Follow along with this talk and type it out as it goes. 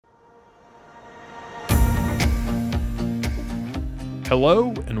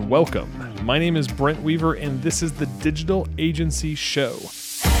Hello and welcome. My name is Brent Weaver, and this is the Digital Agency Show,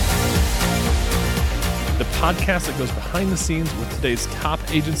 the podcast that goes behind the scenes with today's top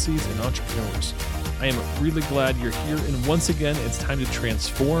agencies and entrepreneurs. I am really glad you're here, and once again, it's time to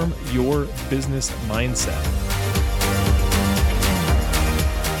transform your business mindset.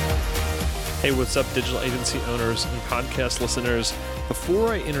 Hey, what's up, digital agency owners and podcast listeners?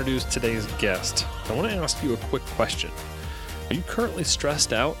 Before I introduce today's guest, I want to ask you a quick question. Are you currently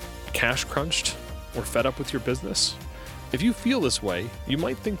stressed out, cash crunched, or fed up with your business? If you feel this way, you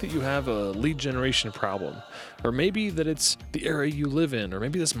might think that you have a lead generation problem, or maybe that it's the area you live in, or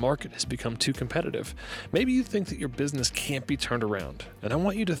maybe this market has become too competitive. Maybe you think that your business can't be turned around, and I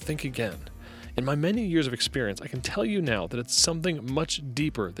want you to think again. In my many years of experience, I can tell you now that it's something much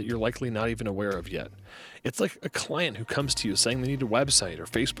deeper that you're likely not even aware of yet. It's like a client who comes to you saying they need a website or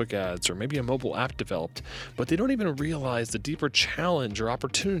Facebook ads or maybe a mobile app developed, but they don't even realize the deeper challenge or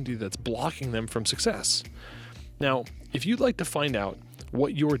opportunity that's blocking them from success. Now, if you'd like to find out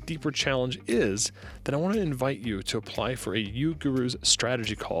what your deeper challenge is, then I want to invite you to apply for a UGurus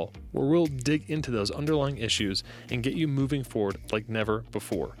strategy call where we'll dig into those underlying issues and get you moving forward like never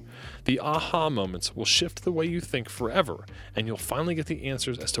before. The aha moments will shift the way you think forever, and you'll finally get the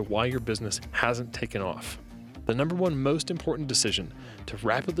answers as to why your business hasn't taken off. The number one most important decision to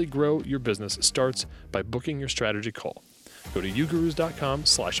rapidly grow your business starts by booking your strategy call. Go to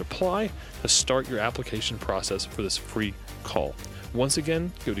ugurus.com/apply to start your application process for this free call. Once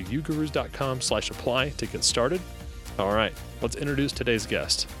again, go to ugurus.com/apply to get started. All right, let's introduce today's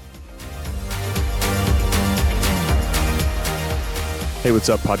guest. Hey, what's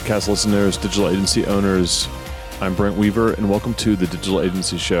up, podcast listeners, digital agency owners? I'm Brent Weaver, and welcome to the Digital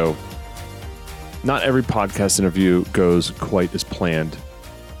Agency Show. Not every podcast interview goes quite as planned.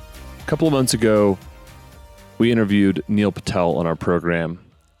 A couple of months ago, we interviewed Neil Patel on our program,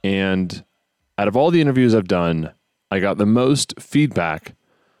 and out of all the interviews I've done, I got the most feedback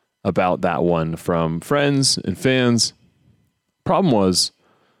about that one from friends and fans. Problem was,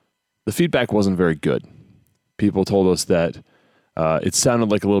 the feedback wasn't very good. People told us that it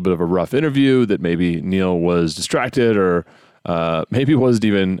sounded like a little bit of a rough interview, that maybe Neil was distracted, or maybe wasn't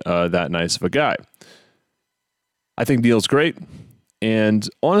even that nice of a guy. I think Neil's great. And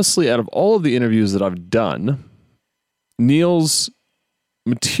honestly, out of all of the interviews that I've done, Neil's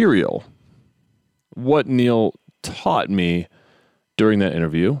material, what Neil taught me during that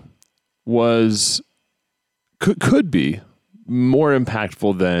interview, could be more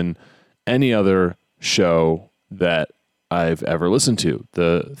impactful than any other show that I've ever listened to.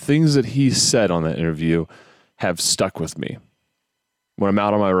 The things that he said on that interview have stuck with me. When I'm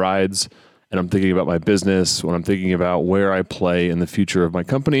out on my rides and I'm thinking about my business, when I'm thinking about where I play in the future of my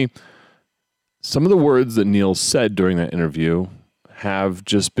company, some of the words that Neil said during that interview have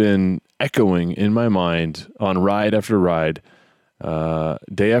just been echoing in my mind on ride after ride,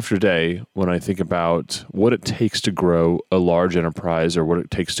 day after day, when I think about what it takes to grow a large enterprise or what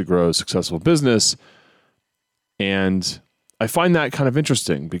it takes to grow a successful business. And I find that kind of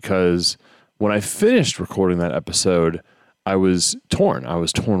interesting because when I finished recording that episode, I was torn. I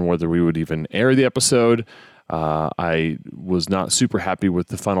was torn whether we would even air the episode. I was not super happy with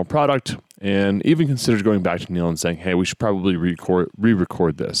the final product and even considered going back to Neil and saying, hey, we should probably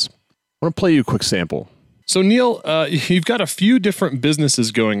re-record this. I want to play you a quick sample. So Neil, you've got a few different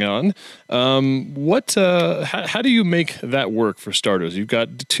businesses going on. How do you make that work for starters? You've got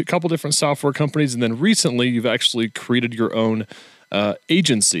a couple different software companies, and then recently you've actually created your own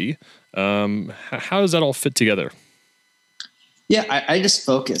agency. How does that all fit together? Yeah, I just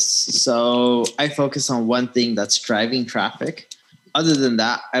focus. So I focus on one thing that's driving traffic. Other than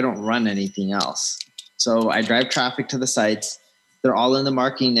that, I don't run anything else. So I drive traffic to the sites. They're all in the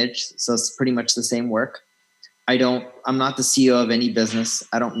marketing niche, so it's pretty much the same work. I'm not the CEO of any business.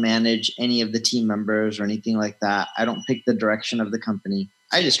 I don't manage any of the team members or anything like that. I don't pick the direction of the company.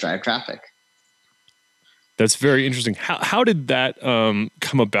 I just drive traffic. That's very interesting. How did that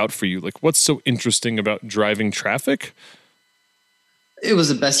come about for you? Like, what's so interesting about driving traffic? It was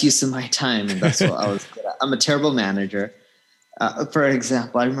the best use of my time, and that's what I was good at. I'm a terrible manager. For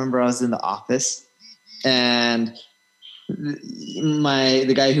example, I remember I was in the office, and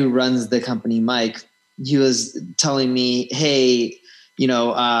the guy who runs the company, Mike, he was telling me, hey,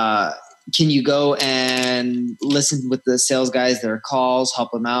 can you go and listen with the sales guys, their calls,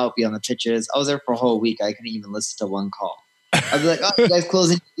 help them out, be on the pitches? I was there for a whole week. I couldn't even listen to one call. I'd be like, oh, you guys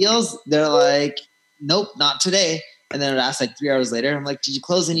closing deals? They're like, nope, not today. And then I'd ask like 3 hours later, I'm like, did you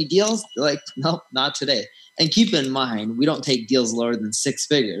close any deals? They're like, nope, not today. And keep in mind, we don't take deals lower than 6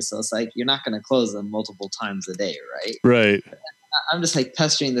 figures. So it's like, you're not going to close them multiple times a day, right? Right. I'm just like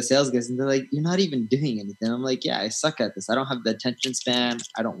pestering the sales guys, and they're like, "You're not even doing anything." I'm like, "Yeah, I suck at this. I don't have the attention span.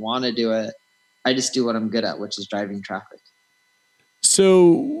 I don't want to do it. I just do what I'm good at, which is driving traffic."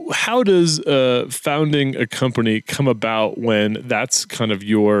 So, how does founding a company come about when that's kind of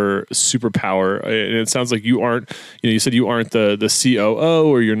your superpower? And it sounds like you aren't, you said you aren't the COO,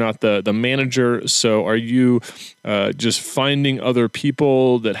 or you're not the manager. So, are you just finding other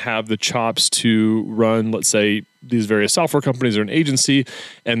people that have the chops to run, let's say, these various software companies or an agency,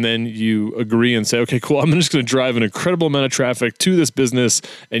 and then you agree and say, okay, cool, I'm just going to drive an incredible amount of traffic to this business,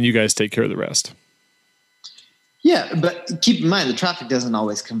 and you guys take care of the rest? Yeah, but keep in mind the traffic doesn't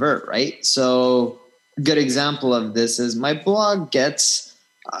always convert, right? So a good example of this is my blog gets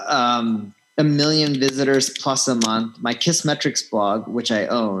 1 million visitors plus a month. My Kissmetrics blog, which I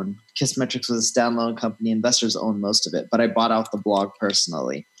own, Kissmetrics was a standalone company. Investors own most of it, but I bought out the blog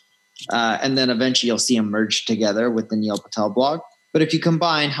personally. And then eventually you'll see them merge together with the Neil Patel blog. But if you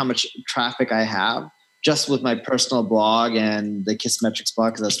combine how much traffic I have just with my personal blog and the Kissmetrics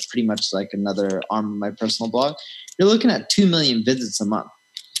blog, because that's pretty much like another arm of my personal blog, you're looking at 2 million visits a month.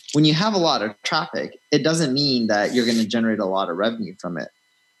 When you have a lot of traffic, it doesn't mean that you're going to generate a lot of revenue from it.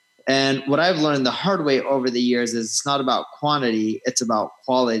 And what I've learned the hard way over the years is it's not about quantity, it's about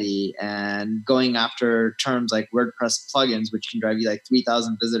quality, and going after terms like WordPress plugins, which can drive you like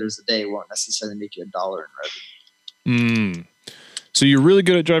 3,000 visitors a day, won't necessarily make you $1 in revenue. So you're really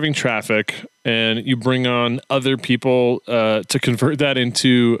good at driving traffic, and you bring on other people to convert that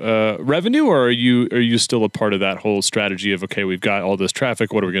into revenue, or are you still a part of that whole strategy of, okay, we've got all this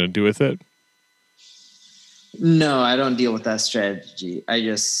traffic, what are we going to do with it? No, I don't deal with that strategy. I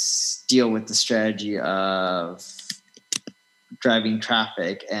just deal with the strategy of driving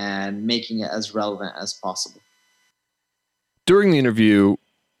traffic and making it as relevant as possible. During the interview,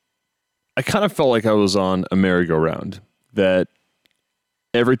 I kind of felt like I was on a merry-go-round, that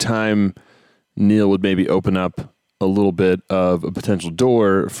every time Neil would maybe open up a little bit of a potential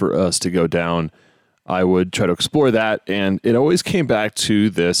door for us to go down, I would try to explore that. And it always came back to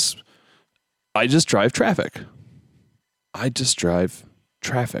this: I just drive traffic. I just drive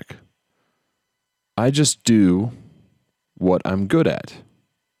traffic. I just do what I'm good at.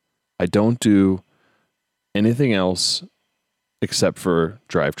 I don't do anything else except for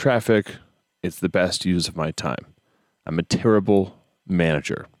drive traffic. It's the best use of my time. I'm a terrible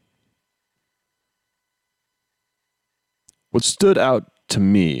manager. What stood out to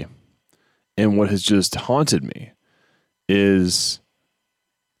me and what has just haunted me is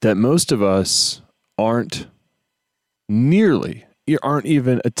that most of us aren't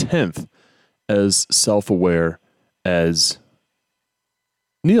even a tenth as self-aware as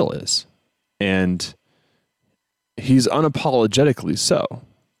Neil is. And he's unapologetically so,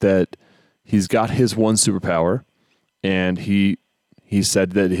 that he's got his one superpower, and he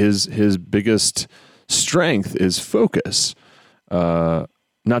said that his biggest strength is focus. Not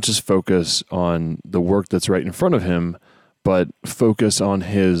just focus on the work that's right in front of him, but focus on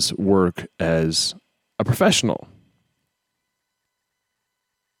his work as a professional.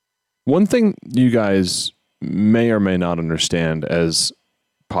 One thing you guys may or may not understand as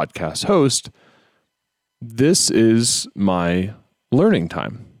podcast host, this is my learning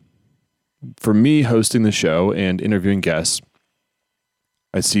time. For me, hosting the show and interviewing guests,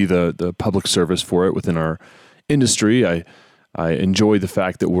 I see the public service for it within our industry. I enjoy the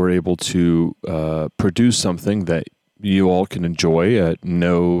fact that we're able to produce something that you all can enjoy at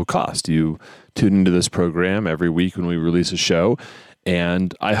no cost. You tune into this program every week when we release a show,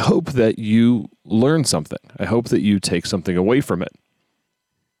 and I hope that you learn something. I hope that you take something away from it.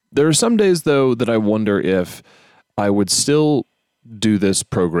 There are some days, though, that I wonder if I would still do this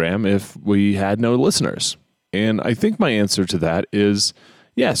program if we had no listeners. And I think my answer to that is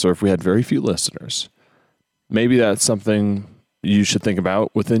yes, or if we had very few listeners. Maybe that's something you should think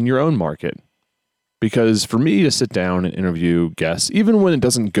about within your own market. Because for me to sit down and interview guests, even when it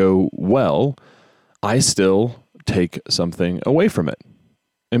doesn't go well, I still take something away from it.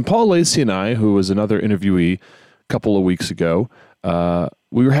 And Paul Lacey and I, who was another interviewee a couple of weeks ago,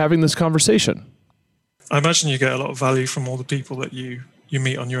 we were having this conversation. I imagine you get a lot of value from all the people that you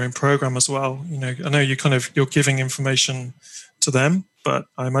meet on your own program as well. You know, I know you're giving information to them, but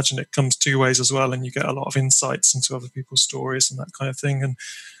I imagine it comes two ways as well, and you get a lot of insights into other people's stories and that kind of thing. And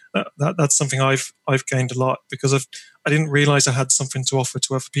that's something I've gained a lot, because I didn't realize I had something to offer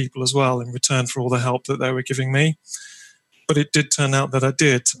to other people as well in return for all the help that they were giving me. But it did turn out that I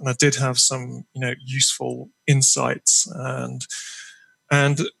did, and I did have some, useful insights, and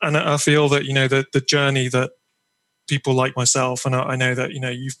I feel that, the journey that people like myself, and I know that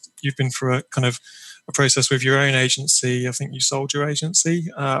you've been through a kind of a process with your own agency. I think you sold your agency.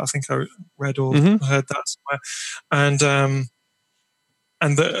 I think I read or heard that somewhere.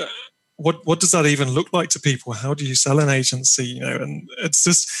 And what does that even look like to people? How do you sell an agency? And it's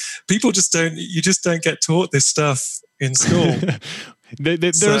just people just don't get taught this stuff in school.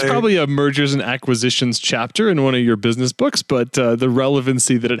 There's probably a mergers and acquisitions chapter in one of your business books, but the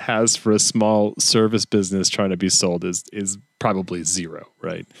relevancy that it has for a small service business trying to be sold is probably zero,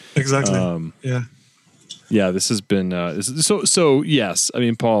 right? Exactly. Yeah, this has been so. Yes, I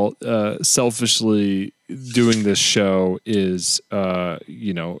mean, Paul, selfishly doing this show is,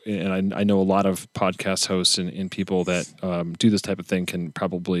 and I know a lot of podcast hosts and people that do this type of thing can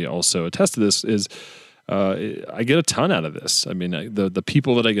probably also attest to this. Is I get a ton out of this. I mean, the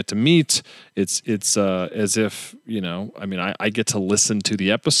people that I get to meet, it's as if, I get to listen to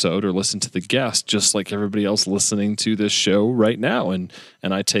the episode or listen to the guest just like everybody else listening to this show right now. And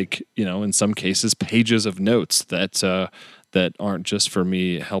I take, in some cases, pages of notes that aren't just for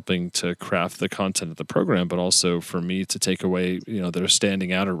me helping to craft the content of the program, but also for me to take away, that are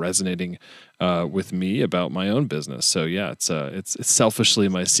standing out or resonating with me about my own business. So yeah, it's selfishly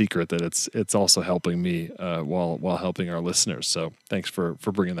my secret that it's also helping me while helping our listeners. So thanks for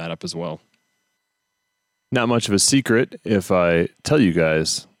bringing that up as well. Not much of a secret if I tell you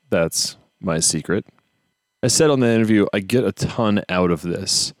guys that's my secret. I said on the interview, I get a ton out of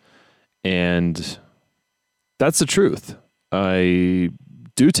this, and that's the truth. I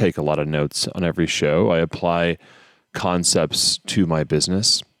do take a lot of notes on every show. I apply concepts to my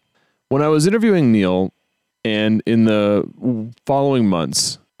business. When I was interviewing Neil, and in the following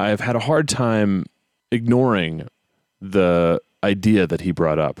months, I've had a hard time ignoring the idea that he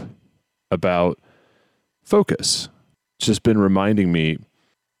brought up about focus. It's just been reminding me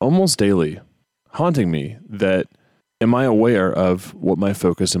almost daily, haunting me, that am I aware of what my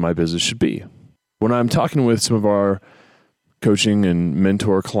focus in my business should be? When I'm talking with some of our coaching and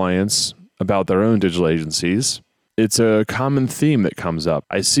mentor clients about their own digital agencies, it's a common theme that comes up.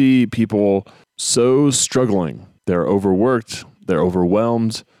 I see people so struggling. They're overworked, they're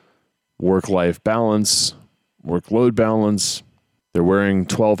overwhelmed, work-life balance, workload balance. They're wearing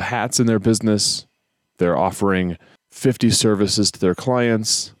 12 hats in their business. They're offering 50 services to their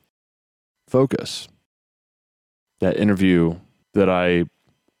clients. Focus. That interview that I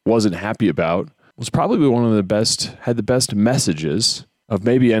wasn't happy about was probably one of the best, had the best messages of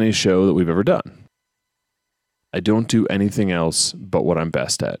maybe any show that we've ever done. I don't do anything else but what I'm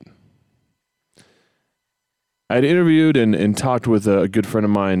best at. I'd interviewed and talked with a good friend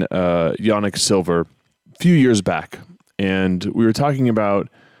of mine, Yannick Silver, a few years back, and we were talking about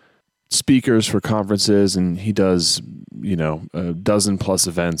speakers for conferences, and he does, a dozen plus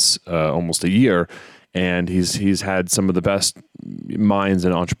events almost a year, and he's had some of the best minds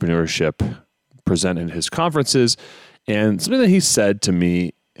in entrepreneurship present in his conferences. And something that he said to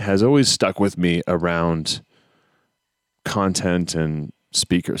me has always stuck with me around content and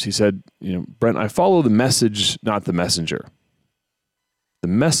speakers. He said, Brent, I follow the message, not the messenger. The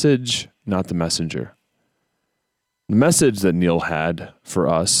message, not the messenger. The message that Neil had for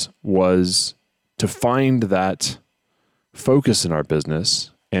us was to find that focus in our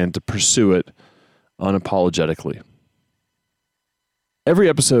business and to pursue it unapologetically. Every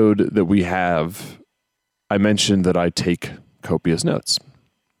episode that we have, I mentioned that I take copious notes.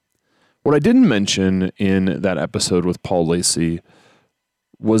 What I didn't mention in that episode with Paul Lacey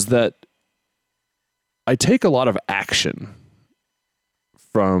was that I take a lot of action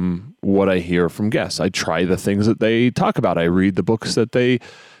from what I hear from guests. I try the things that they talk about. I read the books that they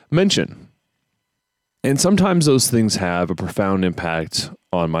mention. And sometimes those things have a profound impact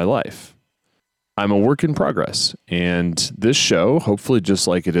on my life. I'm a work in progress, and this show, hopefully just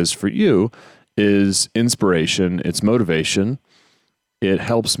like it is for you, is inspiration, it's motivation. It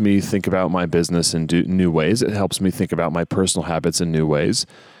helps me think about my business in new ways. It helps me think about my personal habits in new ways.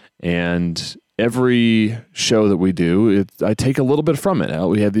 And every show that we do, I take a little bit from it.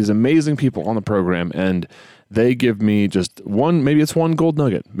 We have these amazing people on the program, and they give me just one, maybe it's one gold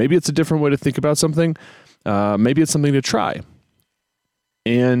nugget. Maybe it's a different way to think about something. Maybe it's something to try.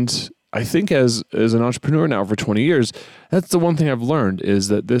 And I think as an entrepreneur now for 20 years, that's the one thing I've learned, is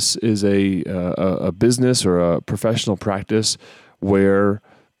that this is a business or a professional practice where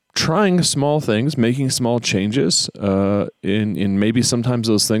trying small things, making small changes, in maybe sometimes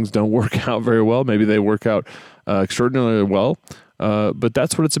those things don't work out very well. Maybe they work out extraordinarily well. But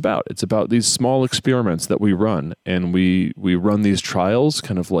that's what it's about. It's about these small experiments that we run, and we run these trials,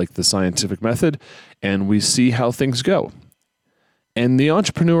 kind of like the scientific method, and we see how things go. And the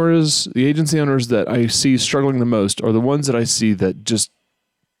entrepreneurs, the agency owners that I see struggling the most are the ones that I see that just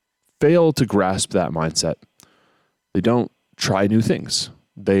fail to grasp that mindset. They don't try new things.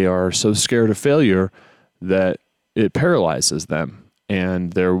 They are so scared of failure that it paralyzes them.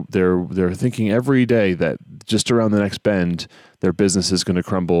 And they're thinking every day that just around the next bend, their business is going to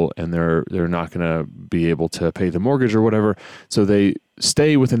crumble and they're not going to be able to pay the mortgage or whatever. So they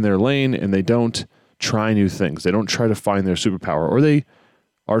stay within their lane and they don't try new things. They don't try to find their superpower, or they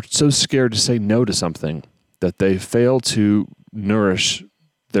are so scared to say no to something that they fail to nourish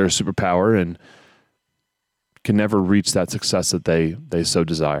their superpower and can never reach that success that they so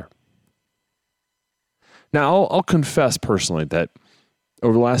desire. Now, I'll confess personally that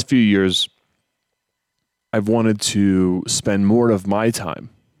over the last few years, I've wanted to spend more of my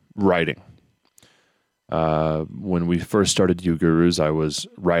time writing. When we first started You Gurus, I was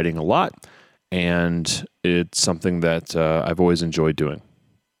writing a lot, and it's something that I've always enjoyed doing.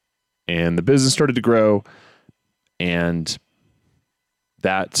 And the business started to grow, and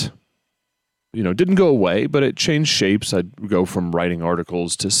that didn't go away, but it changed shapes. I'd go from writing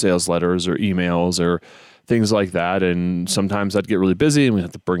articles to sales letters or emails or things like that. And sometimes I'd get really busy and we'd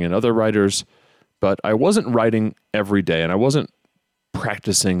have to bring in other writers. But I wasn't writing every day and I wasn't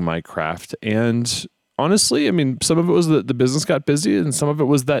practicing my craft. And honestly, some of it was that the business got busy and some of it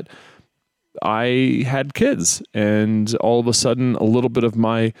was that I had kids. And all of a sudden, a little bit of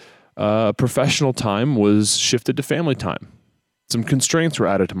my professional time was shifted to family time. Some constraints were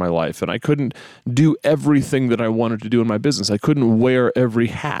added to my life and I couldn't do everything that I wanted to do in my business. I couldn't wear every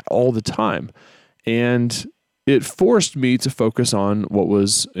hat all the time. And it forced me to focus on what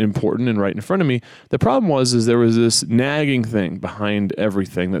was important and right in front of me. The problem was there was this nagging thing behind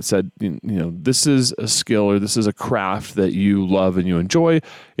everything that said, this is a skill or this is a craft that you love and you enjoy.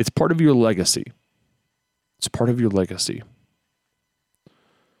 It's part of your legacy. It's part of your legacy.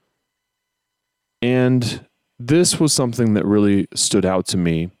 And this was something that really stood out to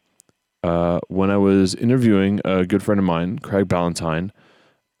me when I was interviewing a good friend of mine, Craig Ballantyne,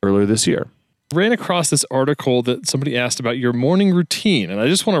 earlier this year. Ran across this article that somebody asked about your morning routine, and I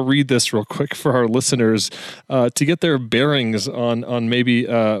just want to read this real quick for our listeners to get their bearings on maybe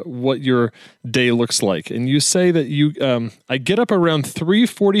what your day looks like. And you say that I get up around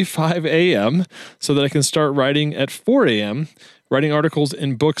 3:45 a.m. so that I can start writing at 4 a.m. Writing articles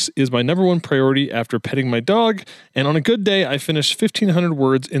and books is my number one priority after petting my dog, and on a good day, I finish 1,500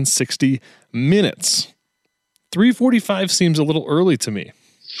 words in 60 minutes. 3:45 seems a little early to me.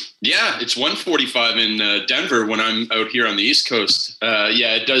 Yeah, it's 1:45 in Denver when I'm out here on the East Coast.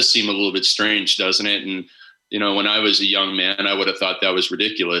 Yeah, it does seem a little bit strange, doesn't it? And, when I was a young man, I would have thought that was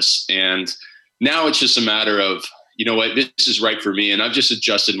ridiculous. And now it's just a matter of, what, this is right for me. And I've just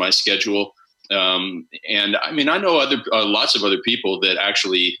adjusted my schedule. And I know lots of other people that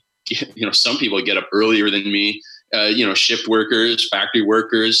actually, some people get up earlier than me, shift workers, factory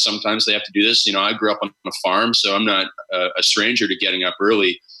workers. Sometimes they have to do this. I grew up on a farm, so I'm not a stranger to getting up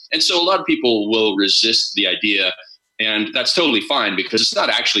early. And so a lot of people will resist the idea, and that's totally fine because it's not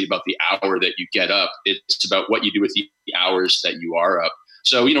actually about the hour that you get up. It's about what you do with the hours that you are up.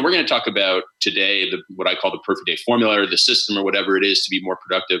 So, we're going to talk about today what I call the perfect day formula or the system or whatever it is to be more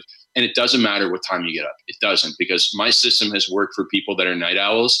productive. And it doesn't matter what time you get up. It doesn't, because my system has worked for people that are night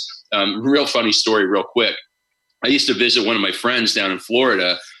owls. Real funny story real quick. I used to visit one of my friends down in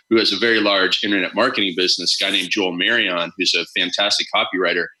Florida who has a very large internet marketing business, a guy named Joel Marion, who's a fantastic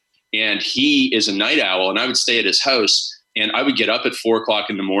copywriter. And he is a night owl. And I would stay at his house and I would get up at 4:00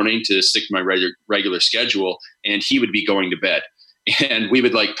 in the morning to stick to my regular schedule. And he would be going to bed. And we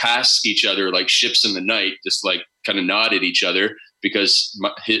would pass each other like ships in the night, just kind of nod at each other because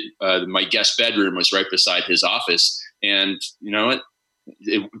my guest bedroom was right beside his office. And you know what?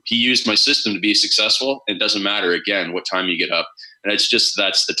 He used my system to be successful. It doesn't matter, again, what time you get up. And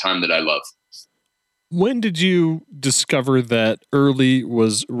that's the time that I love. When did you discover that early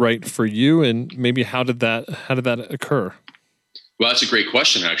was right for you? And maybe how did that occur? Well, that's a great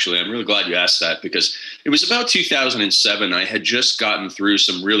question, actually. I'm really glad you asked that because it was about 2007. I had just gotten through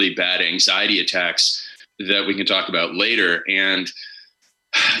some really bad anxiety attacks that we can talk about later. And,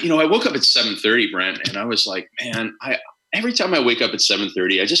 I woke up at 7:30, Brent, and I was like, man, every time I wake up at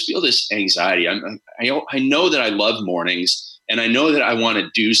 7:30, I just feel this anxiety. I know that I love mornings and I know that I want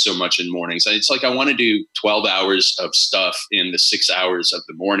to do so much in mornings. It's like I want to do 12 hours of stuff in the 6 hours of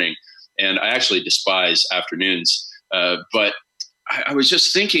the morning. And I actually despise afternoons. But I was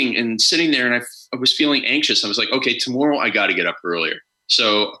just thinking and sitting there and I was feeling anxious. I was like, okay, tomorrow I got to get up earlier.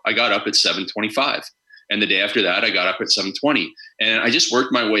 So I got up at 7:25 And the day after that, I got up at 7:20, and I just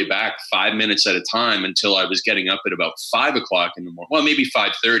worked my way back 5 minutes at a time until I was getting up at about 5 o'clock in the morning. Well, maybe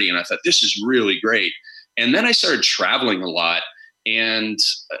 5:30. And I thought, this is really great. And then I started traveling a lot. And,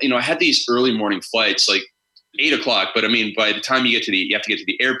 I had these early morning flights, like 8 o'clock. But I mean, by the time you have to get to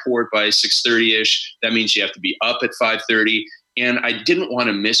the airport by 6:30 ish. That means you have to be up at 5:30. And I didn't want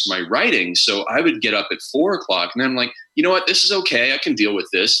to miss my writing. So I would get up at 4 o'clock, and I'm like, you know what, this is okay. I can deal with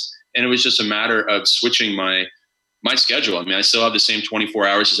this. And it was just a matter of switching my schedule. I mean, I still have the same 24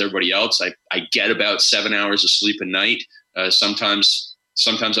 hours as everybody else. I get about 7 hours of sleep a night. Sometimes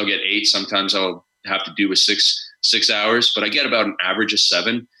I'll get 8. Sometimes I'll have to do with six hours, but I get about an average of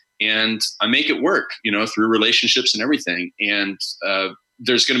 7, and I make it work, through relationships and everything. And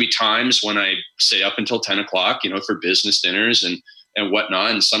there's going to be times when I stay up until 10 o'clock, for business dinners and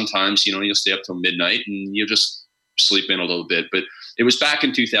whatnot. And sometimes, you'll stay up till midnight and you'll just sleep in a little bit. But it was back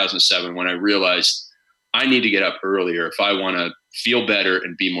in 2007 when I realized I need to get up earlier if I want to feel better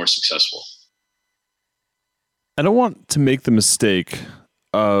and be more successful. I don't want to make the mistake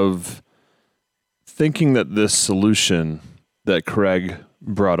of thinking that this solution that Craig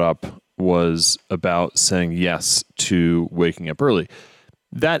brought up was about saying yes to waking up early.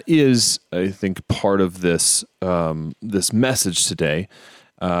 That is, I think, part of this this message today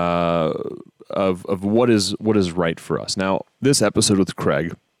of what is right for us. Now, this episode with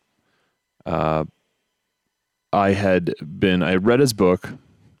Craig, I read his book,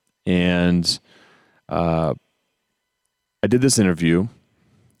 and I did this interview,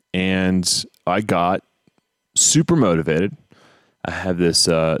 and I got super motivated. I have this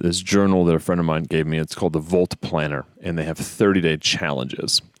journal that a friend of mine gave me. It's called the Volt Planner, and they have 30-day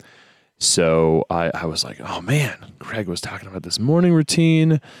challenges. So I was like, oh man, Craig was talking about this morning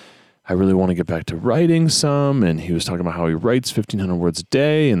routine. I really want to get back to writing some. And he was talking about how he writes 1,500 words a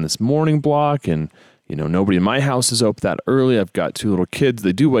day in this morning block. And, nobody in my house is up that early. I've got 2 little kids.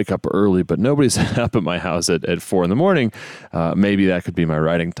 They do wake up early, but nobody's up at my house at 4 in the morning. Maybe that could be my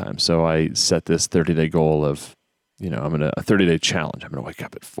writing time. So I set this 30-day goal of, a 30-day challenge. I'm going to wake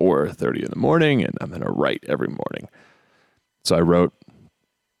up at 4:30 in the morning, and I'm going to write every morning. So I wrote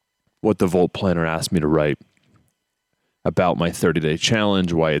what the Volt Planner asked me to write about my 30-day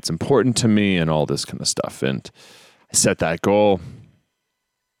challenge, why it's important to me, and all this kind of stuff. And I set that goal,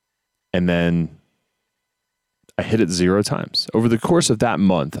 and then I hit it 0 times. Over the course of that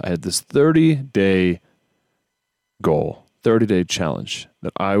month, I had this 30-day goal, 30-day challenge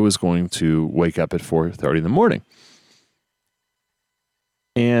that I was going to wake up at 4:30 in the morning.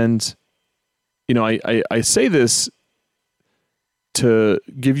 And, I say this to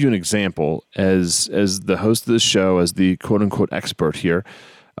give you an example as the host of the show, as the quote unquote expert here.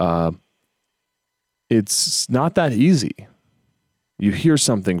 It's not that easy. You hear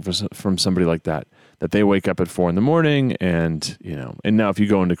something from somebody like that they wake up at 4 in the morning, and now if you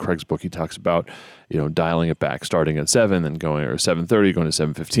go into Craig's book, he talks about, dialing it back, starting at 7 and going, or 7:30, going to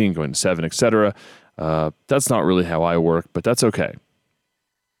 7:15, going to 7, etc. That's not really how I work, but that's okay.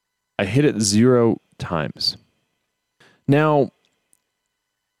 I hit it 0 times. Now,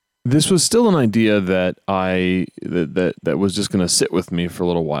 this was still an idea that that was just going to sit with me for a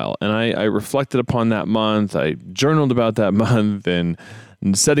little while. And I reflected upon that month. I journaled about that month and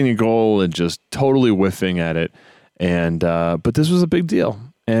setting a goal and just totally whiffing at it. And but this was a big deal.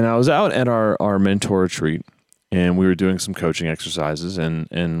 And I was out at our mentor retreat, and we were doing some coaching exercises,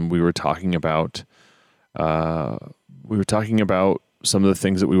 and we were talking about some of the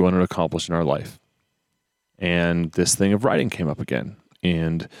things that we wanted to accomplish in our life. And this thing of writing came up again.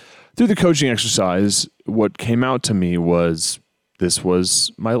 And through the coaching exercise, what came out to me was this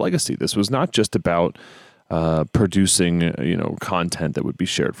was my legacy. This was not just about producing, content that would be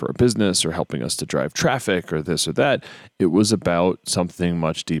shared for a business or helping us to drive traffic or this or that. It was about something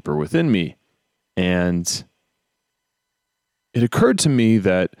much deeper within me. And it occurred to me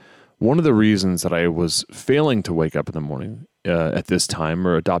that one of the reasons that I was failing to wake up in the morning at this time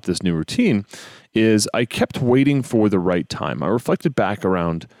or adopt this new routine is I kept waiting for the right time. I reflected back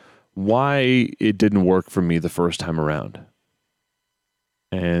around why it didn't work for me the first time around.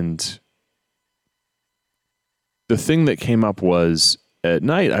 And the thing that came up was at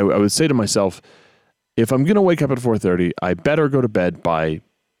night, I would say to myself, if I'm going to wake up at 4:30, I better go to bed by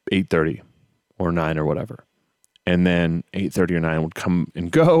 8:30 or 9 or whatever. And then 8:30 or 9 would come and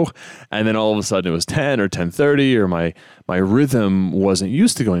go. And then all of a sudden it was 10 or 10:30, or my rhythm wasn't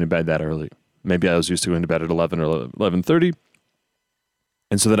used to going to bed that early. Maybe I was used to going to bed at 11 or 11:30.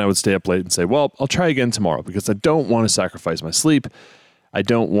 And so then I would stay up late and say, well, I'll try again tomorrow because I don't want to sacrifice my sleep. I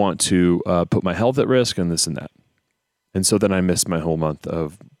don't want to put my health at risk, and this and that. And so then I missed my whole month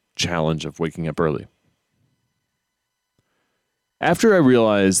of challenge of waking up early. after I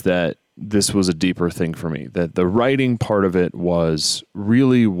realized that this was a deeper thing for me, that the writing part of it was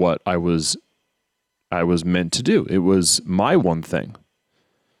really what I was meant to do. It was my one thing.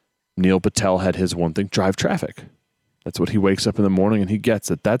 Neil Patel had his one thing, drive traffic. That's what he wakes up in the morning and he gets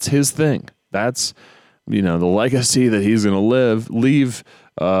it. That's his thing. That's, the legacy that he's going to leave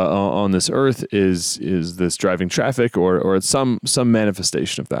on this earth is this driving traffic or it's some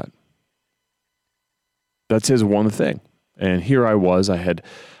manifestation of that. That's his one thing. And here I was,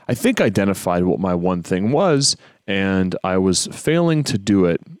 I think identified what my one thing was, and I was failing to do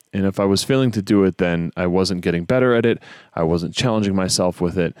it. And if I was failing to do it, then I wasn't getting better at it. I wasn't challenging myself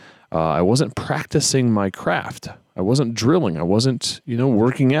with it. I wasn't practicing my craft. I wasn't drilling. I wasn't,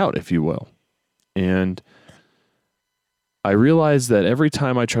 working out, if you will. And I realized that every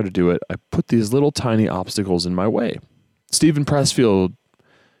time I try to do it, I put these little tiny obstacles in my way. Stephen Pressfield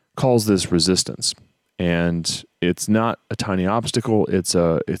calls this resistance. And it's not a tiny obstacle. It's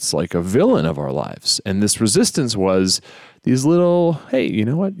like a villain of our lives. And this resistance was these little, hey, you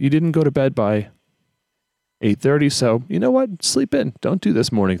know what? You didn't go to bed by 8:30, so you know what? Sleep in. Don't do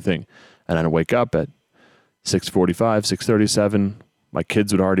this morning thing. And I'd wake up at 6:45, 6:37. My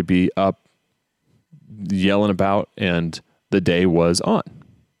kids would already be up yelling about, and the day was on.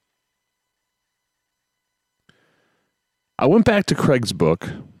 I went back to Craig's book,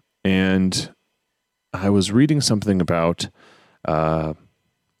 and I was reading something about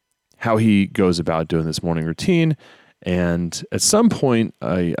how he goes about doing this morning routine. And at some point,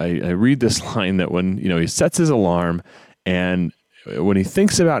 I read this line that when, he sets his alarm and when he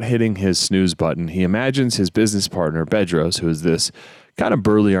thinks about hitting his snooze button, he imagines his business partner, Bedros, who is this kind of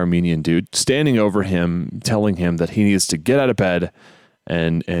burly Armenian dude, standing over him, telling him that he needs to get out of bed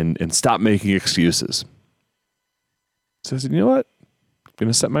and stop making excuses. So I said, you know what? I'm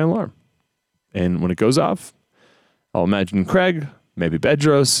going to set my alarm. And when it goes off, I'll imagine Craig, maybe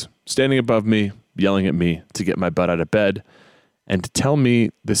Bedros, standing above me, yelling at me to get my butt out of bed and to tell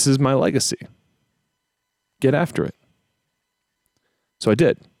me this is my legacy. Get after it. So I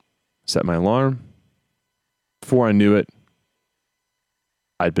did. Set my alarm. Before I knew it,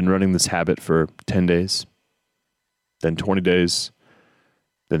 I'd been running this habit for 10 days, then 20 days,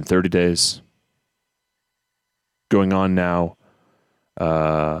 then 30 days. Going on now,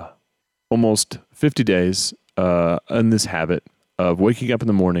 almost 50 days in this habit of waking up in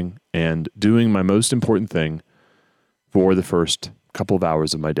the morning and doing my most important thing for the first couple of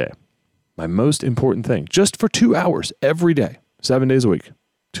hours of my day. My most important thing, just for 2 hours every day, 7 days a week.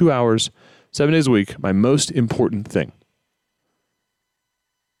 2 hours, 7 days a week, my most important thing.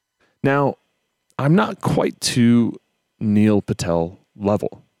 Now, I'm not quite to Neil Patel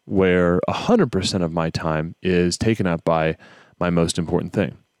level, where 100% of my time is taken up by my most important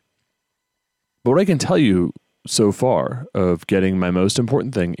thing. But what I can tell you so far of getting my most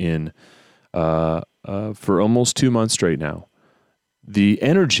important thing in for almost 2 months straight now, the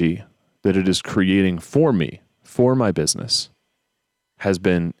energy that it is creating for me, for my business, has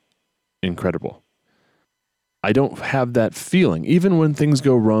been incredible. I don't have that feeling, even when things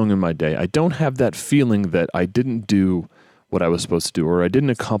go wrong in my day, I don't have that feeling that I didn't do what I was supposed to do or I didn't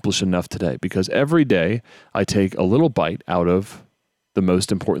accomplish enough today, because every day I take a little bite out of the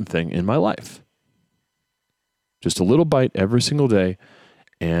most important thing in my life. Just a little bite every single day.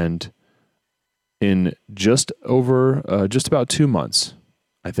 And in just about 2 months,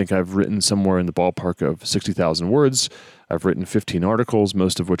 I think I've written somewhere in the ballpark of 60,000 words. I've written 15 articles,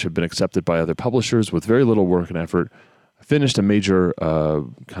 most of which have been accepted by other publishers with very little work and effort. I finished a major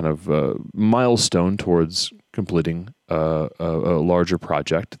milestone towards completing a larger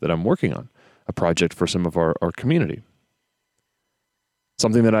project that I'm working on, a project for some of our community.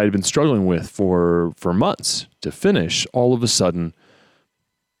 Something that I had been struggling with for months to finish. All of a sudden,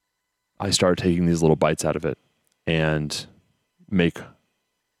 I started taking these little bites out of it and make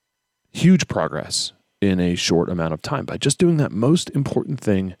huge progress in a short amount of time by just doing that most important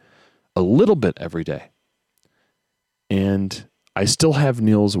thing a little bit every day. And I still have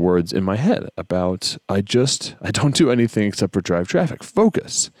Neil's words in my head about I don't do anything except for drive traffic.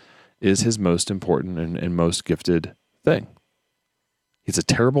 Focus is his most important and most gifted thing. He's a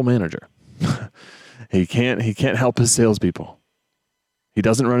terrible manager. He can't help his salespeople. He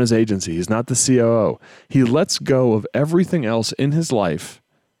doesn't run his agency. He's not the COO. He lets go of everything else in his life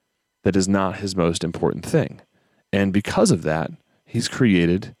that is not his most important thing. And because of that, he's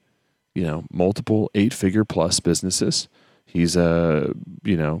created, multiple 8-figure plus businesses. He's a,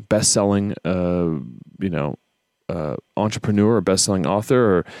 best-selling, entrepreneur or best-selling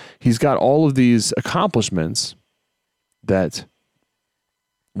author. Or he's got all of these accomplishments that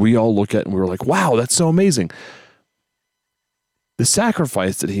we all look at and we're like, wow, that's so amazing. The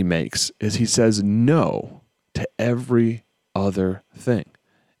sacrifice that he makes is he says no to every other thing.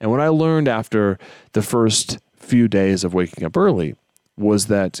 And what I learned after the first few days of waking up early was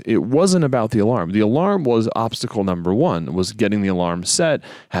that it wasn't about the alarm. The alarm was obstacle number one, was getting the alarm set,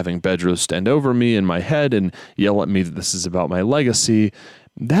 having Bedros stand over me in my head and yell at me that this is about my legacy.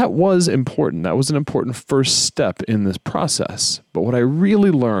 That was important. That was an important first step in this process. But what I really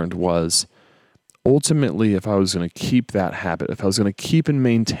learned was ultimately, if I was going to keep that habit, if I was going to keep and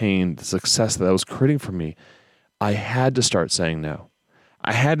maintain the success that I was creating for me, I had to start saying no.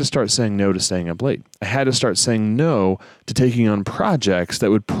 I had to start saying no to staying up late. I had to start saying no to taking on projects that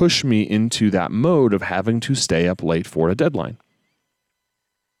would push me into that mode of having to stay up late for a deadline.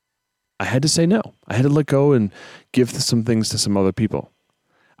 I had to say no. I had to let go and give some things to some other people.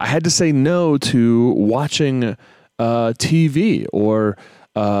 I had to say no to watching TV or,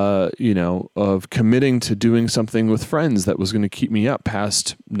 of committing to doing something with friends that was going to keep me up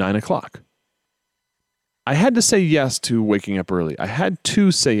past 9 o'clock. I had to say yes to waking up early. I had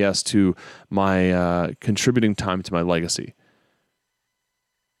to say yes to my contributing time to my legacy.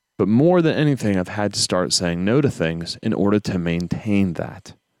 But more than anything, I've had to start saying no to things in order to maintain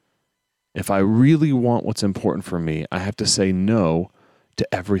that. If I really want what's important for me, I have to say no to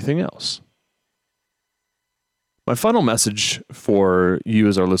everything else. My final message for you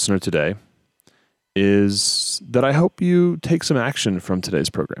as our listener today is that I hope you take some action from today's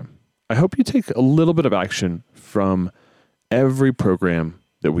program. I hope you take a little bit of action from every program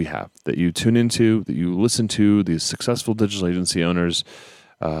that we have, that you tune into, that you listen to, these successful digital agency owners.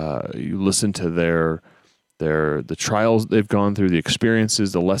 You listen to the trials they've gone through, the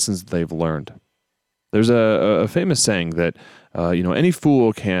experiences, the lessons that they've learned. There's a famous saying that any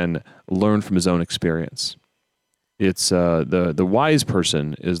fool can learn from his own experience. It's the wise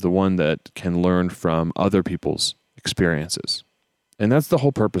person is the one that can learn from other people's experiences. And that's the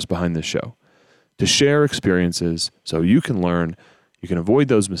whole purpose behind this show, to share experiences so you can learn, you can avoid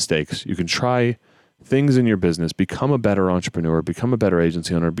those mistakes, you can try things in your business, become a better entrepreneur, become a better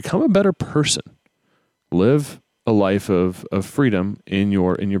agency owner, become a better person, live a life of freedom in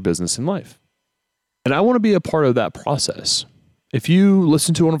your business and life. And I want to be a part of that process. If you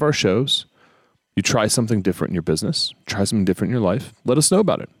listen to one of our shows, you try something different in your business, try something different in your life, let us know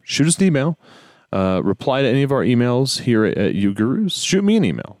about it. Shoot us an email. Reply to any of our emails here at YouGurus. Shoot me an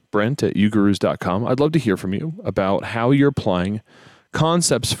email, Brent@yougurus.com. I'd love to hear from you about how you're applying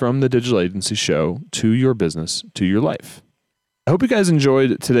concepts from the Digital Agency Show to your business, to your life. I hope you guys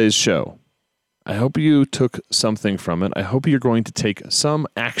enjoyed today's show. I hope you took something from it. I hope you're going to take some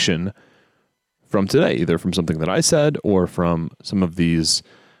action from today, either from something that I said or from some of these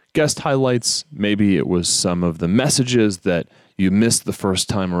guest highlights. Maybe it was some of the messages that you missed the first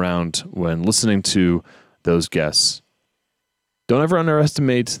time around when listening to those guests. Don't ever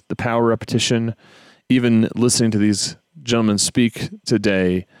underestimate the power of repetition. Even listening to these gentlemen speak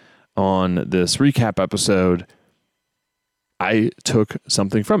today on this recap episode, I took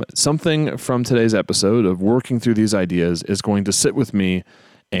something from it. Something from today's episode of working through these ideas is going to sit with me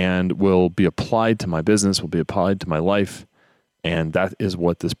and will be applied to my business, will be applied to my life. And that is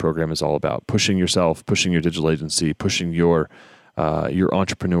what this program is all about. Pushing yourself, pushing your digital agency, pushing your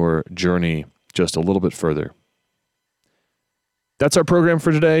entrepreneur journey just a little bit further. That's our program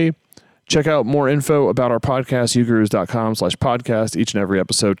for today. Check out more info about our podcast, yougurus.com/podcast. Each and every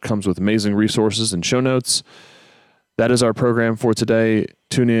episode comes with amazing resources and show notes. That is our program for today.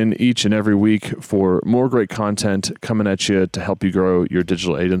 Tune in each and every week for more great content coming at you to help you grow your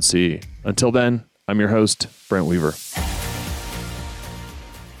digital agency. Until then, I'm your host, Brent Weaver.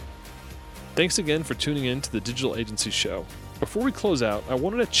 Thanks again for tuning in to the Digital Agency Show. Before we close out, I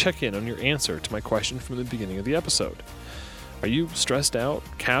wanted to check in on your answer to my question from the beginning of the episode. Are you stressed out,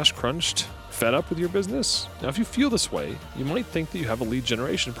 cash crunched, fed up with your business? Now, if you feel this way, you might think that you have a lead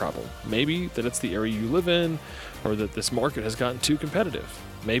generation problem. Maybe that it's the area you live in, or that this market has gotten too competitive.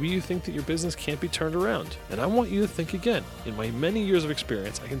 Maybe you think that your business can't be turned around. And I want you to think again. In my many years of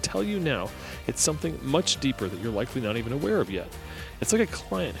experience, I can tell you now, it's something much deeper that you're likely not even aware of yet. It's like a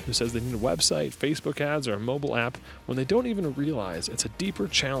client who says they need a website, Facebook ads, or a mobile app when they don't even realize it's a deeper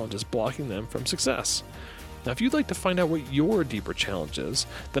challenge is blocking them from success. Now, if you'd like to find out what your deeper challenge is,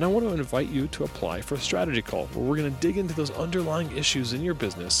 then I want to invite you to apply for a strategy call where we're going to dig into those underlying issues in your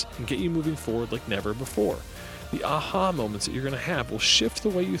business and get you moving forward like never before. The aha moments that you're going to have will shift the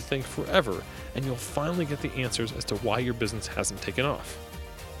way you think forever, and you'll finally get the answers as to why your business hasn't taken off.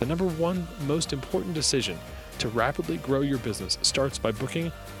 The number one most important decision to rapidly grow your business starts by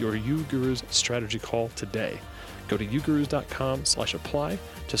booking your UGurus strategy call today. Go to ugurus.com/apply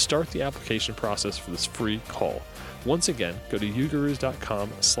to start the application process for this free call. Once again, go to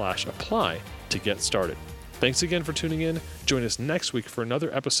ugurus.com/apply to get started. Thanks again for tuning in. Join us next week for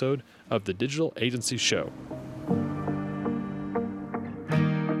another episode of the Digital Agency Show.